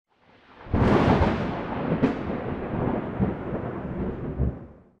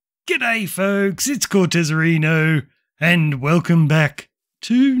G'day folks, it's Cortezerino, and welcome back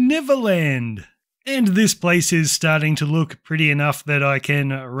to Neverland. And this place is starting to look pretty enough that I can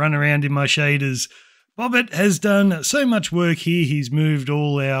run around in my shaders. Bobbit has done so much work here, he's moved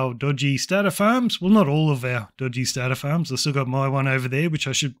all our dodgy starter farms. Well, not all of our dodgy starter farms, I've still got my one over there, which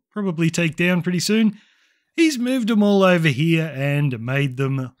I should probably take down pretty soon. He's moved them all over here and made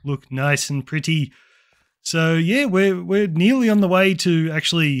them look nice and pretty. So yeah, we're nearly on the way to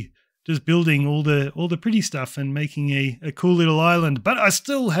actually just building all the pretty stuff and making a cool little island. But I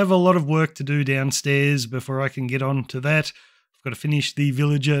still have a lot of work to do downstairs before I can get on to that. I've got to finish the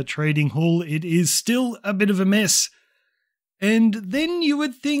villager trading hall. It is still a bit of a mess. And then you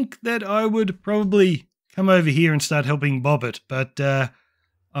would think that I would probably come over here and start helping Bobbit, but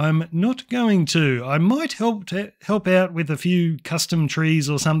I'm not going to. I might help out with a few custom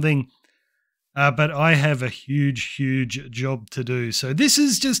trees or something. But I have a huge job to do. So this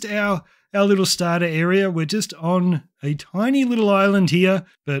is just our little starter area. We're just on a tiny little island here,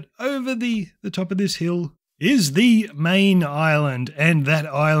 but over the top of this hill is the main island, and that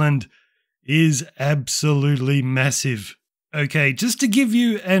island is absolutely massive. Okay, just to give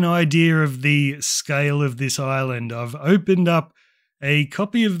you an idea of the scale of this island, I've opened up a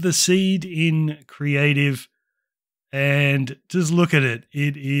copy of the seed in Creative, and just look at it.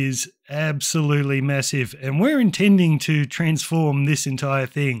 It is absolutely massive. And we're intending to transform this entire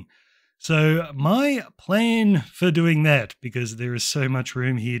thing. So my plan for doing that, because there is so much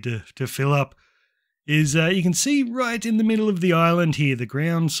room here to fill up, is you can see right in the middle of the island here, the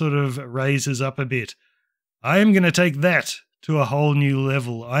ground sort of raises up a bit. I am going to take that to a whole new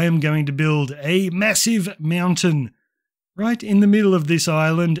level. I am going to build a massive mountain right in the middle of this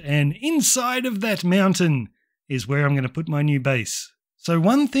island, and inside of that mountain is where I'm going to put my new base. So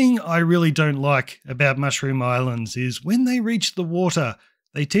one thing I really don't like about mushroom islands is when they reach the water,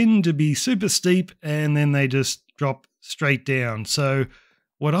 they tend to be super steep and then they just drop straight down. So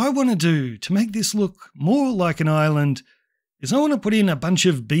what I want to do to make this look more like an island is I want to put in a bunch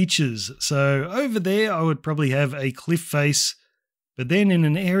of beaches. So over there I would probably have a cliff face, but then in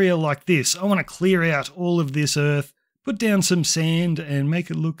an area like this, I want to clear out all of this earth, put down some sand and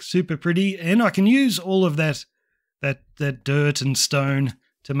make it look super pretty, and I can use all of that dirt and stone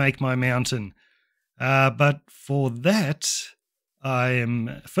to make my mountain. But for that,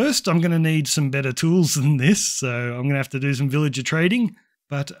 first I'm going to need some better tools than this, so I'm going to have to do some villager trading,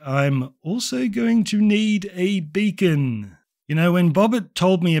 but I'm also going to need a beacon. You know, when Bobbit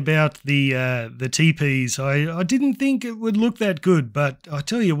told me about the teepees, I didn't think it would look that good, but I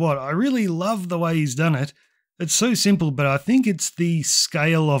tell you what, I really love the way he's done it. It's so simple, but I think it's the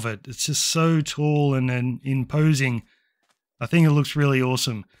scale of it. It's just so tall and imposing. I think it looks really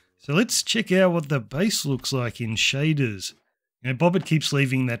awesome. So let's check out what the base looks like in shaders. You know, Bobbit keeps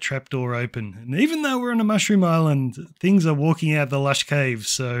leaving that trapdoor open. And even though we're on a mushroom island, things are walking out the lush caves.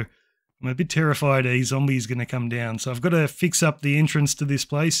 So I'm a bit terrified a zombie's going to come down. So I've got to fix up the entrance to this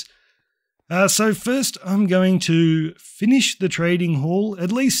place. So first I'm going to finish the trading hall.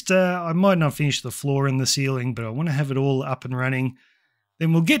 At least I might not finish the floor and the ceiling, but I want to have it all up and running.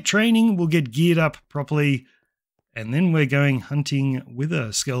 Then we'll get training, we'll get geared up properly, and then we're going hunting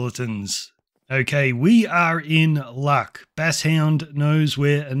wither skeletons. Okay, we are in luck. Basshound knows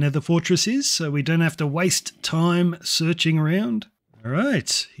where a nether fortress is, so we don't have to waste time searching around. All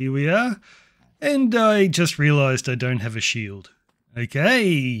right, here we are. And I just realized I don't have a shield.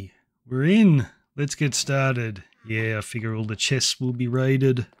 Okay. We're in. Let's get started. Yeah, I figure all the chests will be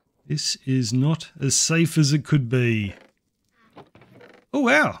raided. This is not as safe as it could be. Oh,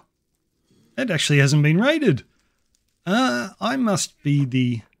 wow. That actually hasn't been raided. I must be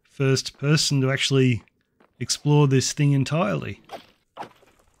the first person to actually explore this thing entirely.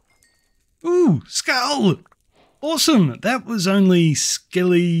 Ooh, skull! Awesome. That was only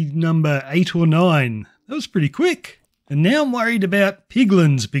skelly number 8 or 9. That was pretty quick. And now I'm worried about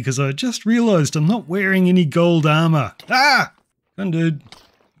piglins because I just realised I'm not wearing any gold armour. Ah! Come on, dude.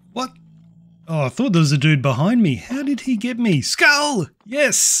 What? Oh, I thought there was a dude behind me. How did he get me? Skull!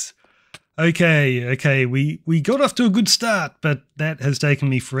 Yes! Okay, we got off to a good start, but that has taken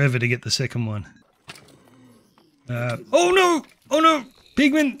me forever to get the second one. Oh no!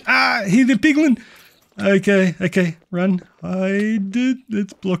 Pigman! Ah, hear the piglin! Okay, run.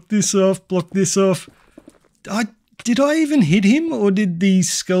 Let's block this off, Did I even hit him, or did the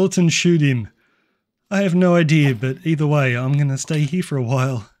skeleton shoot him? I have no idea, but either way, I'm going to stay here for a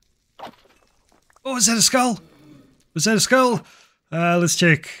while. Oh, is that a skull? Was that a skull? Let's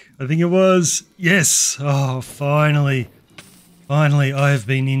check. I think it was. Yes. Oh, finally. Finally, I have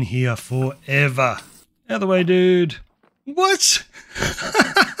been in here forever. Out of the way, dude. What?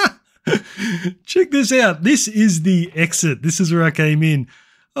 Check this out. This is the exit. This is where I came in.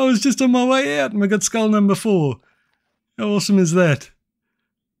 I was just on my way out and I got skull number 4. How awesome is that?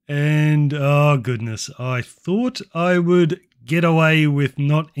 And, oh goodness, I thought I would get away with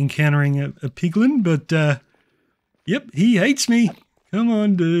not encountering a piglin, but, yep, he hates me. Come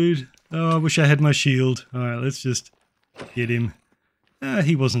on, dude. Oh, I wish I had my shield. All right, let's just get him.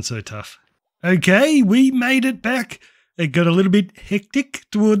 He wasn't so tough. Okay, we made it back. It got a little bit hectic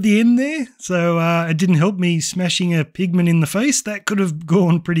toward the end there, so it didn't help me smashing a pigman in the face. That could have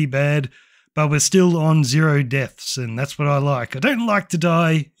gone pretty bad, but we're still on 0 deaths, and that's what I like. I don't like to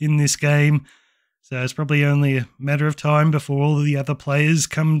die in this game, so it's probably only a matter of time before all the other players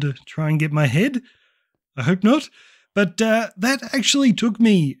come to try and get my head. I hope not. But that actually took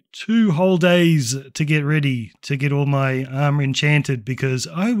me 2 whole days to get ready, to get all my armor enchanted, because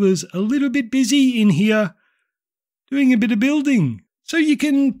I was a little bit busy in here doing a bit of building. So you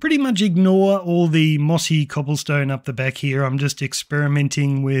can pretty much ignore all the mossy cobblestone up the back here. I'm just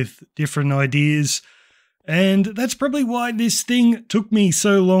experimenting with different ideas. And that's probably why this thing took me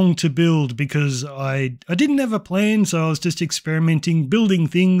so long to build, because I didn't have a plan, so I was just experimenting, building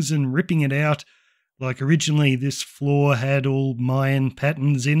things and ripping it out. Like originally this floor had all Mayan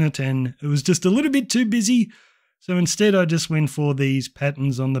patterns in it and it was just a little bit too busy. So instead I just went for these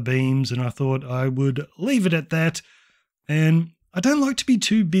patterns on the beams and I thought I would leave it at that. And I don't like to be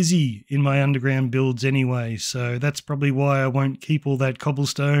too busy in my underground builds anyway, so that's probably why I won't keep all that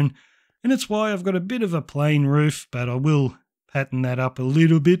cobblestone. And it's why I've got a bit of a plain roof, but I will pattern that up a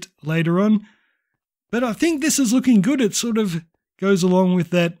little bit later on. But I think this is looking good. It sort of goes along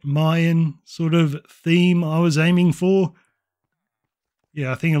with that Mayan sort of theme I was aiming for.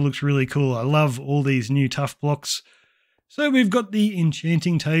 Yeah, I think it looks really cool. I love all these new tough blocks. So we've got the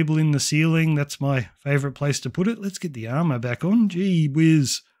enchanting table in the ceiling. That's my favourite place to put it. Let's get the armour back on. Gee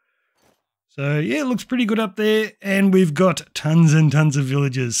whiz. So yeah, it looks pretty good up there. And we've got tons and tons of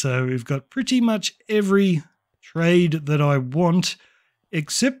villagers. So we've got pretty much every trade that I want,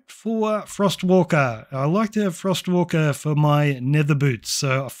 except for Frostwalker. I like to have Frostwalker for my nether boots.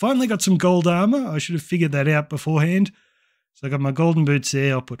 So I finally got some gold armor. I should have figured that out beforehand. So I got my golden boots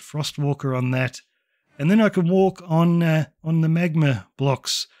there. I'll put Frostwalker on that. And then I can walk on the magma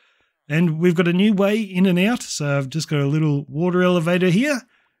blocks. And we've got a new way in and out. So I've just got a little water elevator here.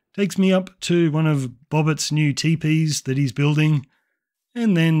 Takes me up to one of Bobbitt's new teepees that he's building.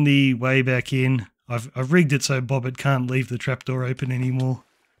 And then the way back in. I've rigged it so Bobbitt can't leave the trapdoor open anymore.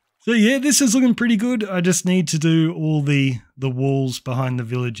 So yeah, this is looking pretty good. I just need to do all the walls behind the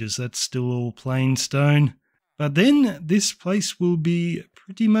villages. That's still all plain stone. But then this place will be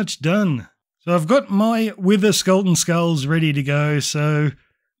pretty much done. So I've got my Wither Skeleton Skulls ready to go. So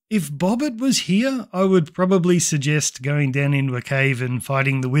if Bobbitt was here, I would probably suggest going down into a cave and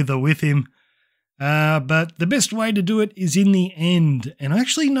fighting the Wither with him. But the best way to do it is in the end. And I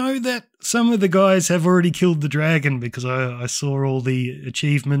actually know that some of the guys have already killed the dragon because I saw all the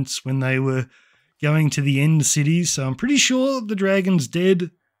achievements when they were going to the end cities. So I'm pretty sure the dragon's dead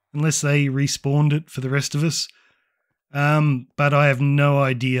unless they respawned it for the rest of us. But I have no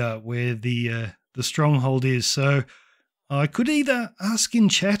idea where the stronghold is. So I could either ask in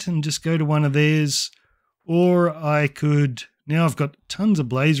chat and just go to one of theirs, or I could... Now I've got tons of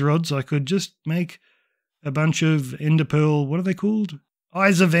blaze rods. I could just make a bunch of ender pearl. What are they called?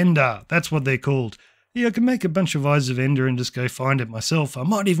 Eyes of Ender. That's what they're called. Yeah, I can make a bunch of Eyes of Ender and just go find it myself. I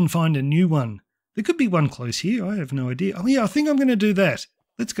might even find a new one. There could be one close here. I have no idea. Oh yeah, I think I'm going to do that.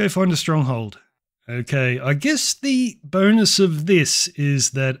 Let's go find a stronghold. Okay, I guess the bonus of this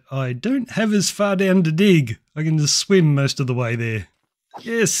is that I don't have as far down to dig. I can just swim most of the way there.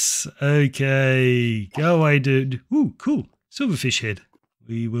 Yes, okay. Go away, dude. Ooh, cool. Silverfish head.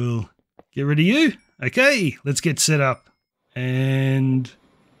 We will get rid of you. Okay, let's get set up. And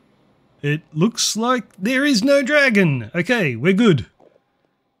it looks like there is no dragon. Okay, we're good.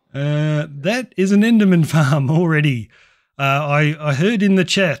 That is an Enderman farm already. I heard in the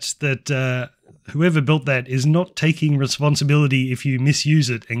chat that whoever built that is not taking responsibility if you misuse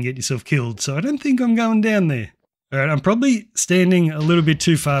it and get yourself killed. So I don't think I'm going down there. All right, I'm probably standing a little bit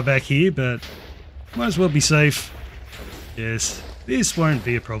too far back here, but might as well be safe. Yes, this won't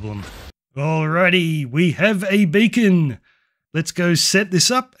be a problem. Alrighty, we have a beacon. Let's go set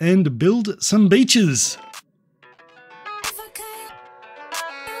this up and build some beaches.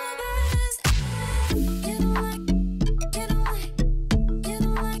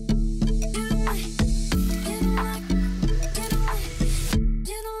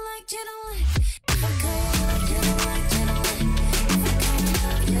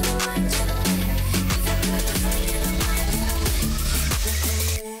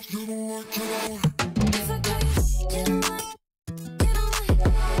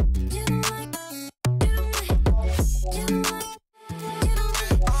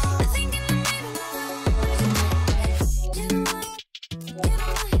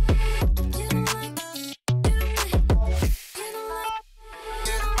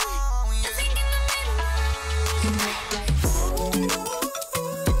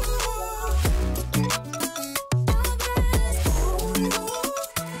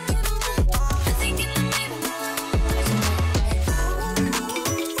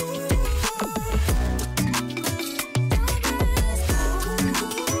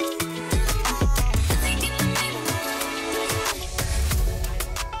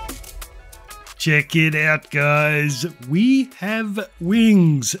 Check it out, guys. We have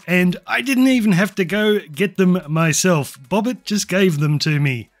wings, and I didn't even have to go get them myself. Bobbit just gave them to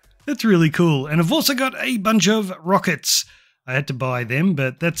me. That's really cool. And I've also got a bunch of rockets. I had to buy them,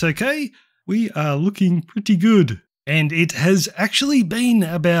 but that's okay. We are looking pretty good. And it has actually been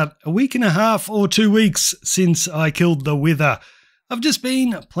about a week and a half or 2 weeks since I killed the Wither. I've just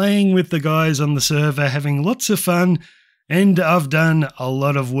been playing with the guys on the server, having lots of fun, and I've done a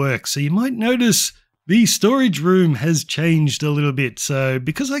lot of work. So you might notice the storage room has changed a little bit. So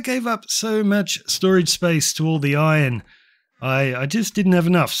because I gave up so much storage space to all the iron, I just didn't have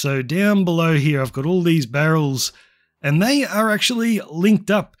enough. So down below here, I've got all these barrels, and they are actually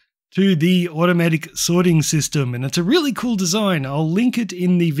linked up to the automatic sorting system. And it's a really cool design. I'll link it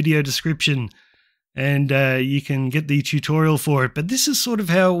in the video description, and you can get the tutorial for it. But this is sort of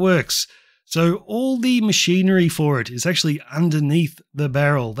how it works. So all the machinery for it is actually underneath the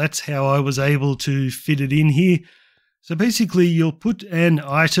barrel. That's how I was able to fit it in here. So basically you'll put an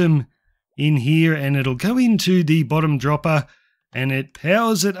item in here and it'll go into the bottom dropper, and it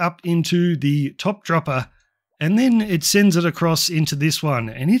powers it up into the top dropper, and then it sends it across into this one,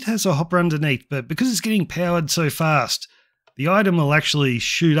 and it has a hopper underneath. But because it's getting powered so fast, the item will actually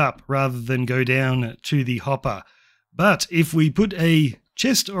shoot up rather than go down to the hopper. But if we put a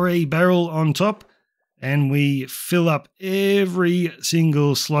chest or a barrel on top and we fill up every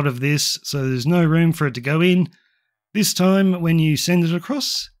single slot of this so there's no room for it to go in, this time when you send it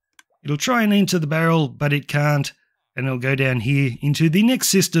across, it'll try and enter the barrel, but it can't, and it'll go down here into the next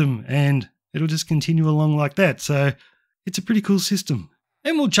system, and it'll just continue along like that. So it's a pretty cool system.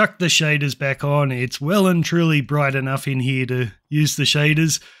 And we'll chuck the shaders back on. It's well and truly bright enough in here to use the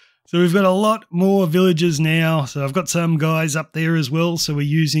shaders. So we've got a lot more villagers now. So I've got some guys up there as well. So we're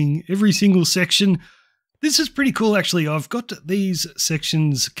using every single section. This is pretty cool, actually. I've got these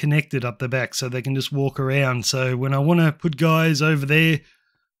sections connected up the back so they can just walk around. So when I want to put guys over there,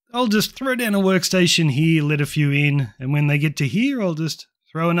 I'll just throw down a workstation here, let a few in. And when they get to here, I'll just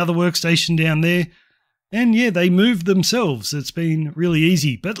throw another workstation down there, and yeah, they move themselves. It's been really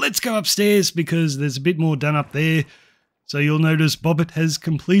easy. But let's go upstairs because there's a bit more done up there. So you'll notice Bobbit has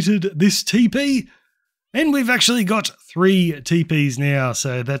completed this TP, and we've actually got 3 TPs now.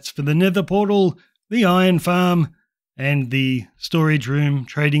 So that's for the Nether portal, the iron farm, and the storage room,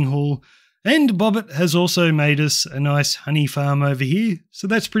 trading hall. And Bobbit has also made us a nice honey farm over here. So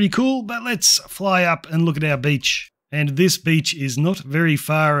that's pretty cool. But let's fly up and look at our beach. And this beach is not very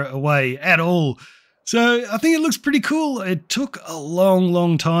far away at all. So I think it looks pretty cool. It took a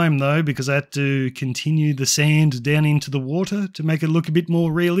long time though, because I had to continue the sand down into the water to make it look a bit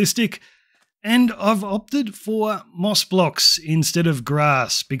more realistic. And I've opted for moss blocks instead of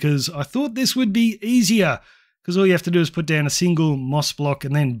grass because I thought this would be easier, because all you have to do is put down a single moss block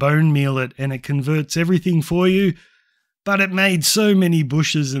and then bone meal it, and it converts everything for you. But it made so many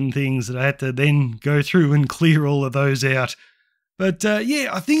bushes and things that I had to then go through and clear all of those out. But yeah,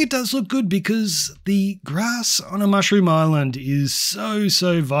 I think it does look good because the grass on a mushroom island is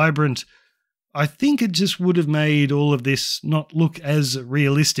so vibrant. I think it just would have made all of this not look as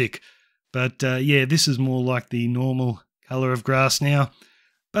realistic. But yeah, this is more like the normal colour of grass now.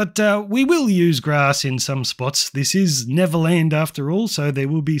 But we will use grass in some spots. This is Neverland after all, so there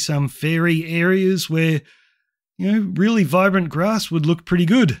will be some fairy areas where, you know, really vibrant grass would look pretty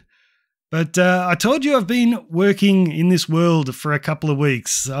good. But I told you I've been working in this world for a couple of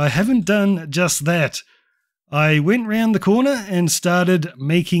weeks. I haven't done just that. I went round the corner and started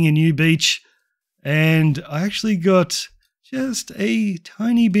making a new beach, and I actually got just a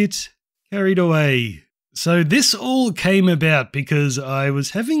tiny bit carried away. So this all came about because I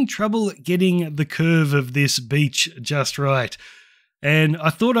was having trouble getting the curve of this beach just right. And I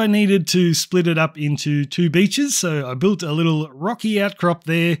thought I needed to split it up into 2 beaches, so I built a little rocky outcrop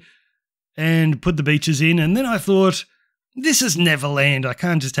there and put the beaches in. And then I thought, this is Neverland. I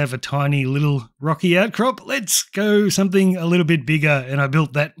can't just have a tiny little rocky outcrop. Let's go something a little bit bigger. And I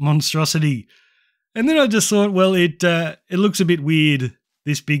built that monstrosity. And then I just thought, well, it looks a bit weird,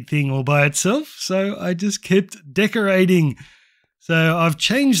 this big thing all by itself. So I just kept decorating. So I've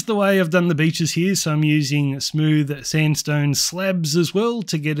changed the way I've done the beaches here. So I'm using smooth sandstone slabs as well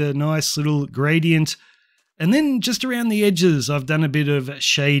to get a nice little gradient. And then just around the edges, I've done a bit of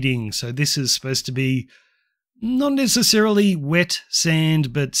shading. So this is supposed to be not necessarily wet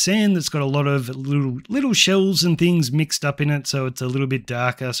sand, but sand that's got a lot of little shells and things mixed up in it. So it's a little bit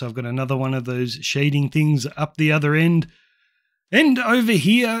darker. So I've got another one of those shading things up the other end. And over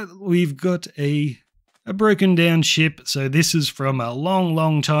here, we've got a broken down ship. So this is from a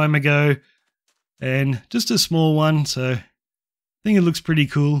long time ago, and just a small one. So I think it looks pretty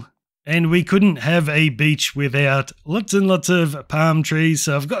cool. And we couldn't have a beach without lots and lots of palm trees.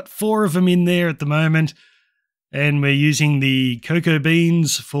 So I've got 4 of them in there at the moment. And we're using the cocoa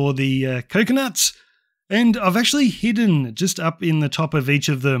beans for the coconuts. And I've actually hidden just up in the top of each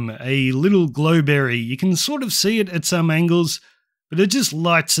of them a little glowberry. You can sort of see it at some angles, but it just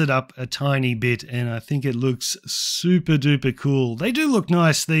lights it up a tiny bit. And I think it looks super duper cool. They do look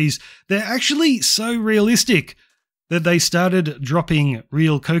nice, these. They're actually so realistic that they started dropping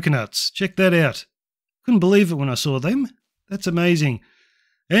real coconuts. Check that out. Couldn't believe it when I saw them. That's amazing.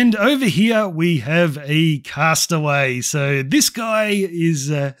 And over here we have a castaway. So this guy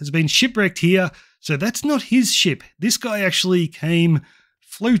has been shipwrecked here. So that's not his ship. This guy actually came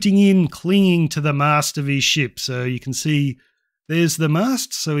floating in, clinging to the mast of his ship. So you can see there's the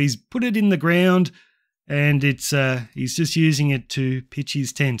mast. So he's put it in the ground and he's just using it to pitch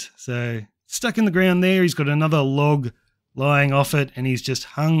his tent. So stuck in the ground there. He's got another log lying off it and he's just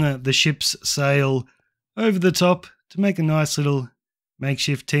hung the ship's sail over the top to make a nice little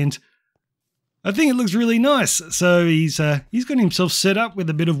makeshift tent. I think it looks really nice. So he's got himself set up with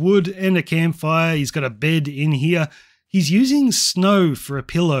a bit of wood and a campfire. He's got a bed in here. He's using snow for a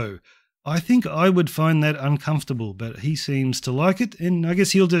pillow. I think I would find that uncomfortable, but he seems to like it. And I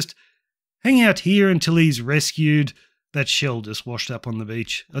guess he'll just hang out here until he's rescued. That shell just washed up on the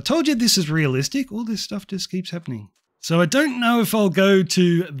beach. I told you this is realistic. All this stuff just keeps happening. So I don't know if I'll go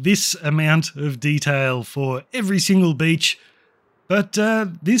to this amount of detail for every single beach. But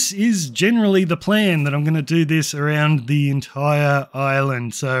this is generally the plan, that I'm going to do this around the entire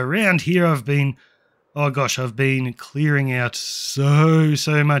island. So around here I've been clearing out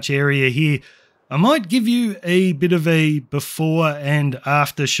so much area here. I might give you a bit of a before and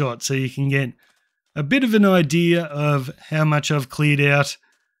after shot so you can get a bit of an idea of how much I've cleared out.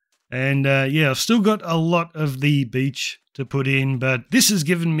 And yeah, I've still got a lot of the beach to put in, but this has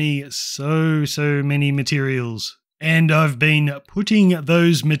given me so many materials. And I've been putting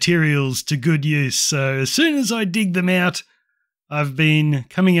those materials to good use. So as soon as I dig them out, I've been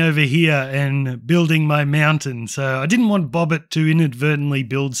coming over here and building my mountain. So I didn't want Bobbit to inadvertently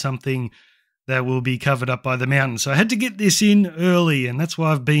build something that will be covered up by the mountain. So I had to get this in early, and that's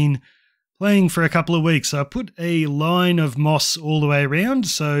why I've been playing for a couple of weeks. So I put a line of moss all the way around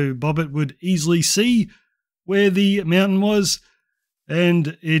so Bobbit would easily see where the mountain was.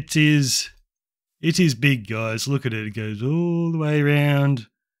 And it is big, guys. Look at it. It goes all the way around.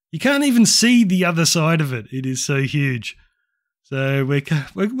 You can't even see the other side of it. It is so huge. So we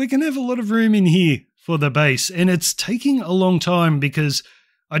can have a lot of room in here for the base. And it's taking a long time because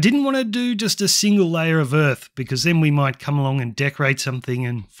I didn't want to do just a single layer of earth, because then we might come along and decorate something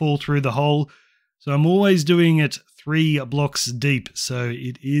and fall through the hole. So I'm always doing it 3 blocks deep. So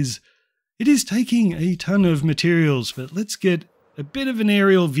it is taking a ton of materials, but let's get a bit of an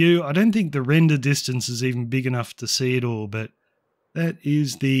aerial view. I don't think the render distance is even big enough to see it all, but that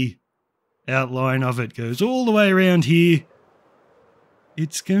is the outline of it. Goes all the way around here.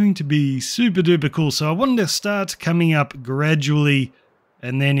 It's going to be super duper cool. So I wanted to start coming up gradually,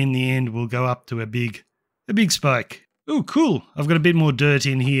 and then in the end we'll go up to a big spike. Oh, cool. I've got a bit more dirt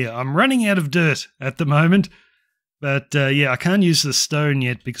in here. I'm running out of dirt at the moment, but yeah, I can't use the stone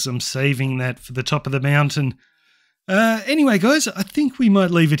yet because I'm saving that for the top of the mountain. Anyway, guys, I think we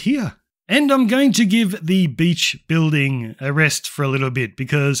might leave it here. And I'm going to give the beach building a rest for a little bit,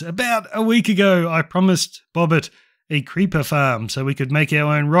 because about a week ago I promised Bobbit a creeper farm so we could make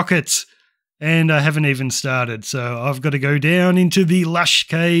our own rockets, and I haven't even started. So I've got to go down into the lush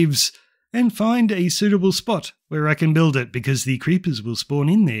caves and find a suitable spot where I can build it, because the creepers will spawn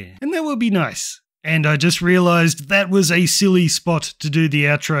in there, and that will be nice. And I just realized that was a silly spot to do the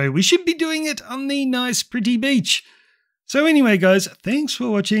outro. We should be doing it on the nice pretty beach. So anyway, guys, thanks for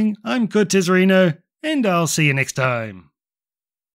watching. I'm Cortezerino, and I'll see you next time.